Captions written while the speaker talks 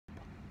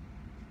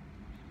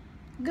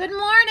Good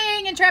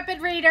morning,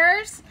 intrepid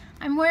readers.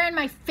 I'm wearing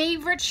my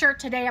favorite shirt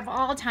today of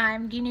all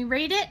time. Can you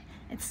read it?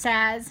 It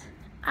says,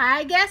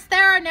 I guess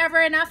there are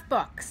never enough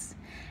books.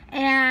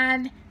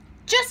 And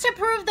just to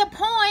prove the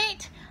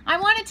point, I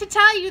wanted to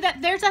tell you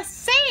that there's a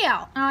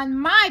sale on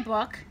my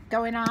book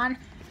going on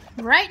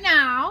right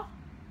now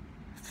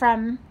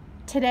from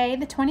today,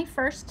 the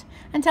 21st,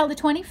 until the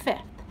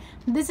 25th.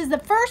 This is the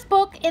first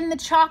book in the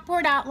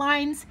Chalkboard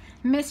Outlines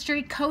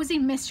Cozy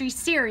Mystery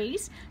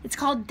series. It's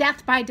called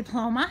Death by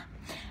Diploma.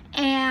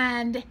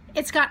 And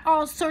it's got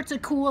all sorts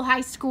of cool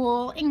high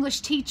school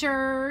English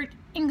teacher,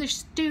 English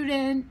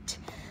student,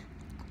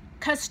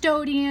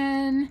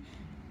 custodian,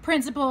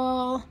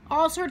 principal,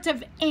 all sorts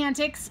of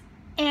antics,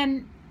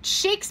 and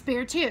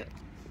Shakespeare too.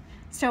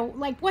 So,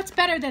 like, what's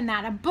better than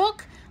that? A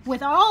book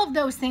with all of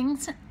those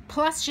things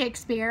plus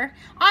Shakespeare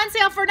on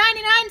sale for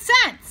 99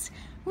 cents.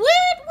 Woot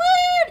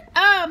woot!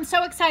 I'm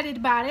so excited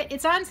about it.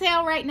 It's on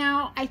sale right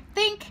now. I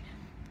think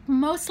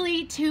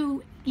mostly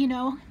to,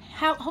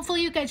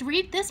 hopefully you guys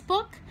read this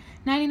book,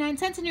 99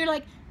 cents, and you're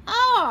like,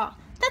 oh,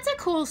 that's a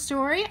cool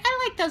story.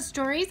 I like those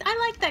stories. I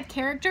like that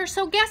character.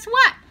 So guess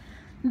what?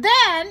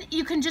 Then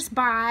you can just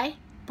buy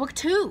book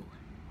 2,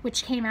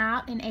 which came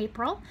out in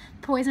April,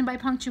 Poison by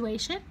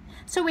Punctuation.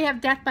 So we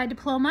have Death by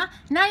Diploma,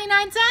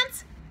 99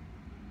 cents.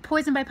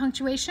 Poison by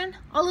Punctuation,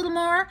 a little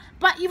more,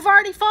 but you've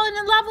already fallen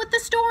in love with the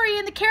story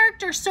and the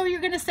characters, so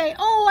you're going to say,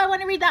 oh, I want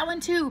to read that one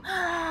too.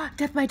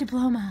 Death by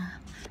Diploma,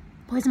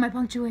 Poison by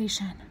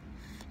Punctuation.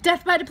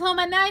 Death by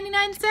Diploma,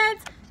 99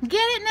 cents.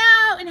 Get it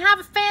now and have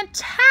a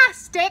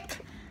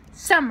fantastic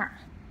summer.